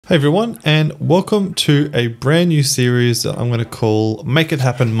Hey everyone, and welcome to a brand new series that I'm going to call Make It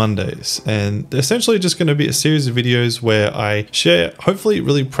Happen Mondays. And they're essentially just going to be a series of videos where I share hopefully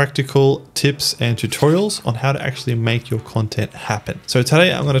really practical tips and tutorials on how to actually make your content happen. So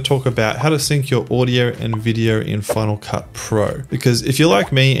today I'm going to talk about how to sync your audio and video in Final Cut Pro. Because if you're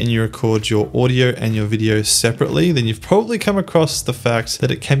like me and you record your audio and your video separately, then you've probably come across the fact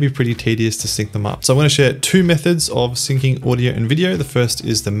that it can be pretty tedious to sync them up. So I'm going to share two methods of syncing audio and video. The first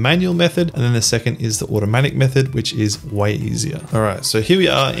is the manual method, and then the second is the automatic method, which is way easier. All right, so here we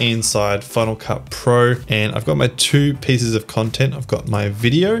are inside Final Cut Pro, and I've got my two pieces of content. I've got my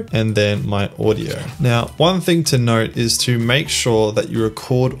video and then my audio. Now, one thing to note is to make sure that you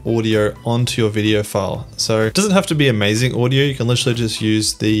record audio onto your video file. So it doesn't have to be amazing audio. You can literally just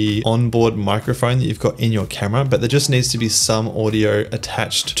use the onboard microphone that you've got in your camera, but there just needs to be some audio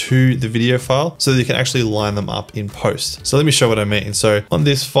attached to the video file so that you can actually line them up in post. So let me show what I mean. So on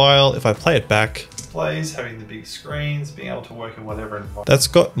this file, if I play it back, plays, having the big screens, being able to work in whatever environment. That's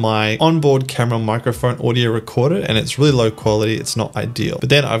got my onboard camera microphone audio recorded, and it's really low quality. It's not ideal. But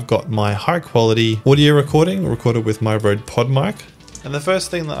then I've got my high quality audio recorded with my Rode Pod mic. And the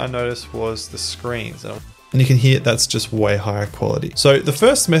first thing that I noticed was the screens. And you can hear that's just way higher quality. So the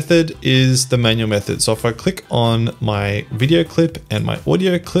first method is the manual method. So if I click on my video clip and my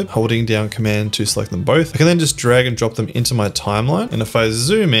audio clip, holding down Command to select them both, I can then just drag and drop them into my timeline. And if I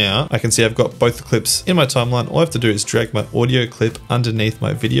zoom out, I can see I've got both the clips in my timeline. All I have to do is drag my audio clip underneath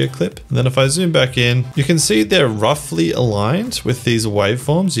my video clip. And then if I zoom back in, you can see they're roughly aligned with these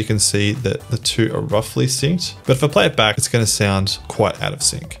waveforms. You can see that the two are roughly synced. But if I play it back, it's going to sound quite out of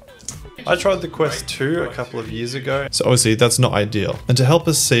sync. I tried the Quest 2 a couple of years ago, so obviously that's not ideal. And to help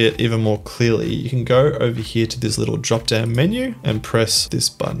us see it even more clearly, you can go over here to this little drop down menu and press this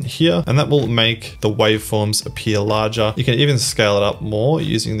button here, and that will make the waveforms appear larger. You can even scale it up more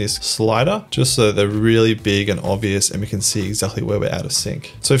using this slider, just so they're really big and obvious and we can see exactly where we're out of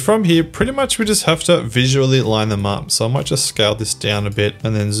sync. So from here, pretty much we just have to visually line them up. So I might just scale this down a bit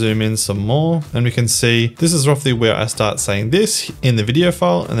and then zoom in some more, and we can see this is roughly where I start saying this in the video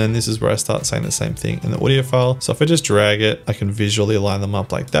file, and then this is where I start saying the same thing in the audio file. So if I just drag it, I can visually line them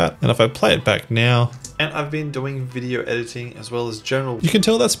up like that. And if I play it back now, and I've been doing video editing as well as general, you can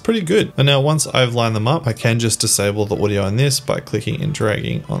tell that's pretty good. And now once I've lined them up, I can just disable the audio on this by clicking and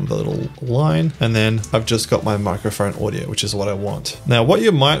dragging on the little line. And then I've just got my microphone audio, which is what I want. Now, what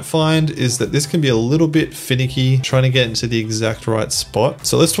you might find is that this can be a little bit finicky trying to get into the exact right spot.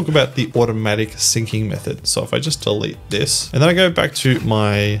 So let's talk about the automatic syncing method. So if I just delete this, and then I go back to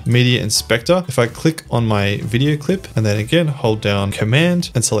my media inspector, if I click on my video clip and then again, hold down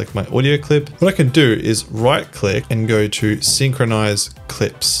Command and select my audio clip, what I can do is right click and go to synchronize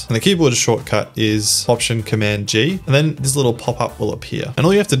clips. And the keyboard shortcut is Option Command G, and then this little pop-up will appear. And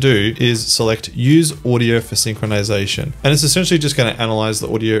all you have to do is select use audio for synchronization. And it's essentially just going to analyze the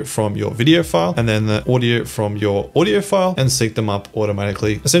audio from your video file and then the audio from your audio file and sync them up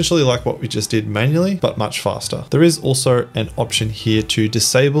automatically. Essentially like what we just did manually, but much faster. There is also an option here to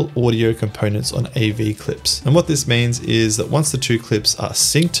disable audio components on AV clips. And what this means is that once the two clips are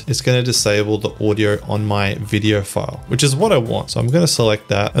synced, it's going to disable the audio on my video file, which is what I want. So I'm going to select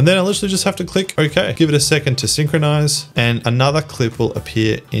that, and then I literally just have to click OK. Give it a second to synchronize, and another clip will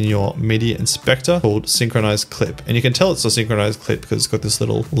appear in your media inspector called synchronize clip. And you can tell it's a synchronized clip because it's got this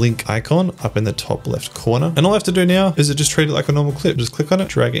little link icon up in the top left corner. And all I have to do now is just treat it like a normal clip. Just click on it,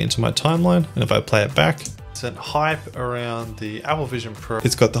 drag it into my timeline, and if I play it back, hype around the Apple Vision Pro,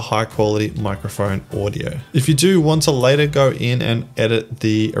 it's got the high quality microphone audio. If you do want to later go in and edit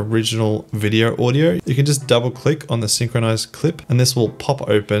the original video audio, you can just double click on the synchronized clip and this will pop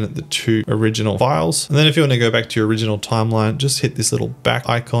open the two original files. And then if you want to go back to your original timeline, just hit this little back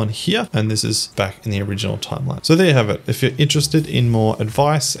icon here and this is back in the original timeline. So there you have it. If you're interested in more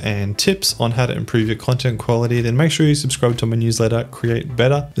advice and tips on how to improve your content quality, then make sure you subscribe to my newsletter, Create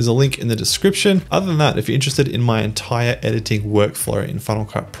Better. There's a link in the description. Other than that, if you're interested in my entire editing workflow in Final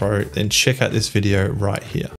Cut Pro, then check out this video right here.